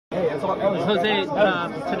Jose,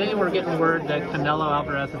 today we're getting word that Canelo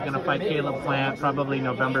Alvarez is going to fight Caleb Plant probably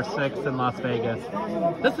November 6th in Las Vegas.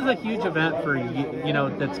 This is a huge event for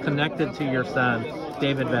you, that's connected to your son,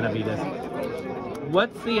 David Benavidez.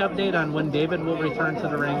 What's the update on when David will return to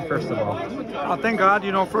the ring, first of all? Thank God.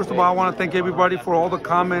 First of all, I want to thank everybody for all the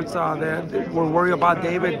comments that were worried about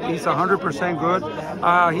David. He's 100%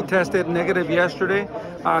 good. He tested negative yesterday.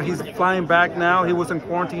 He's flying back now. He was in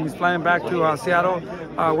quarantine. He's flying back to Seattle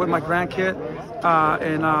with my grandkid.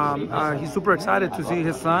 And he's super excited to see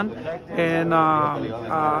his son. And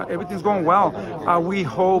everything's going well. We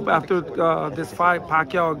hope after this fight,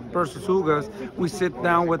 Pacquiao versus Ugas, we sit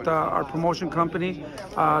down with our promotion company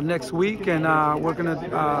next week, and we're going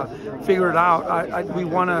to figure it out. We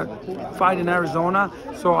want to fight in Arizona,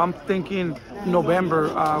 so I'm thinking November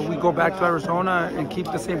we go back to Arizona and keep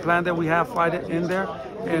the same plan that we have, fight it in there.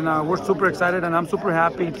 And we're super excited, and I'm super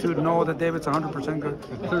happy to know that David's 100% good.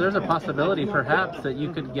 So there's a possibility perhaps that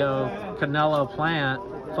you could go Canelo Plant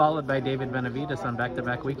followed by David Benavidez on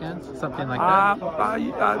back-to-back weekends, something like that?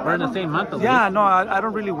 We're in the same month, at least. Yeah, no, I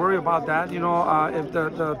don't really worry about that. If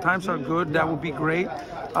the times are good, that would be great.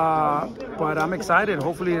 But I'm excited.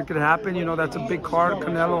 Hopefully it could happen. That's a big card,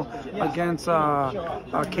 Canelo against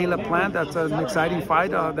Caleb Plant. That's an exciting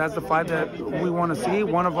fight. That's the fight that we want to see.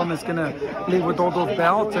 One of them is going to leave with all those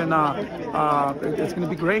belts, and it's going to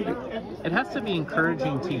be great. It has to be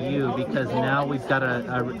encouraging to you because now we've got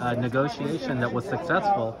a negotiation that was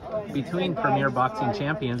successful between premier boxing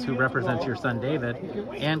champions who represent your son David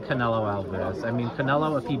and Canelo Alvarez. I mean,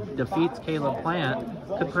 Canelo, if he defeats Caleb Plant,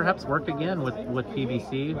 could perhaps work again with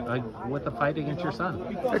PBC with the fight against your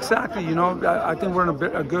son. Exactly. I think we're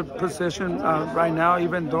in a good position right now,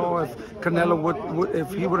 even though if Canelo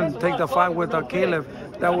if he wouldn't take the fight with Caleb,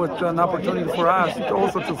 that was an opportunity for us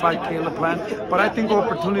also to fight Caleb Plant. But I think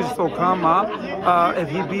opportunities will come up. If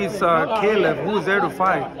he beats Caleb, who's there to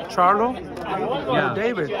fight? Charlo? Yeah. Or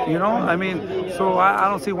David? So I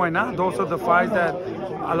don't see why not. Those are the fights that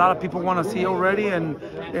a lot of people want to see already, and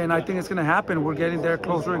I think it's going to happen. We're getting there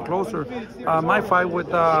closer and closer. My fight with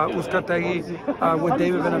Uzcategui, with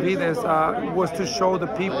David Benavidez, was to show the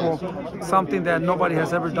people something that nobody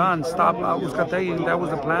has ever done. Stop Uzcategui. That was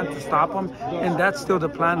the plan, to stop him, and that's still the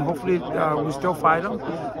plan. Hopefully we still fight him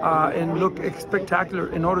and look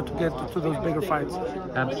spectacular in order to get to those bigger fights.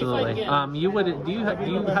 Absolutely. Do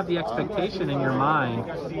you have the expectation in your mind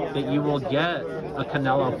that you will get a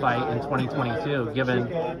Canelo fight in 2022, given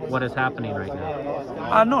what is happening right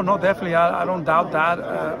now? No, definitely. I don't doubt that.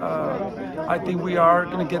 I think we are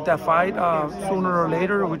going to get that fight sooner or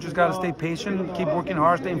later. We just got to stay patient, keep working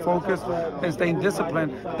hard, staying focused, and staying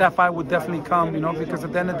disciplined. That fight would definitely come, because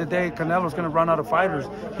at the end of the day, Canelo's going to run out of fighters.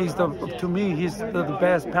 To me, he's the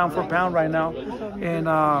best pound for pound right now.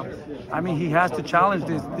 And he has to challenge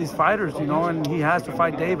these fighters, and he has to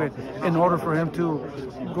fight David in order for him to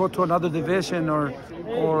go to another division or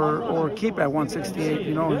keep at 168.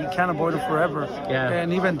 He can't avoid it forever. Yeah.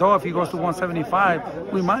 And even though if he goes to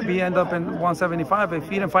 175, we might end up in 175. If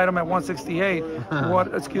he didn't fight him at 168,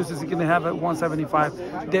 what excuse is he going to have at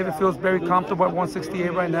 175? David feels very comfortable at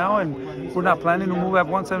 168 right now, and we're not planning to move at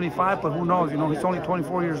 175, but who knows? He's only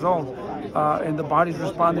 24 years old. And the body's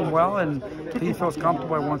responding well, and he feels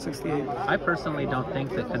comfortable at 168. I personally don't think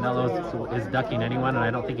that Canelo is ducking anyone, and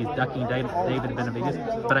I don't think he's ducking David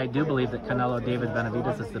Benavidez, but I do believe that Canelo-David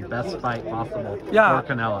Benavidez is the best fight possible for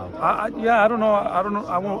Canelo. I don't know.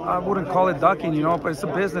 I wouldn't call it ducking, but it's a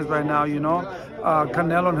business right now,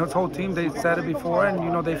 Canelo and his whole team, they said it before,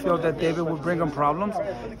 and, they feel that David will bring them problems.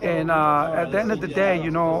 And at the end of the day,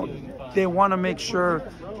 they want to make sure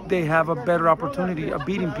they have a better opportunity of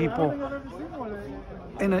beating people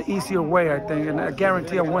in an easier way, I think, and I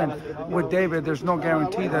guarantee a win. With David, there's no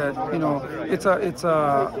guarantee that, it's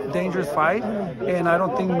a dangerous fight, and I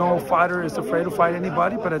don't think no fighter is afraid to fight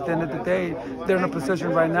anybody, but at the end of the day, they're in a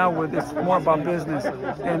position right now where it's more about business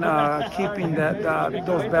and keeping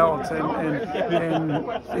those belts and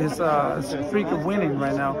his streak of winning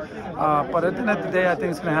right now. But at the end of the day, I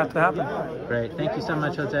think it's going to have to happen. Great. Thank you so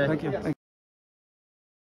much, Jose. Thank you.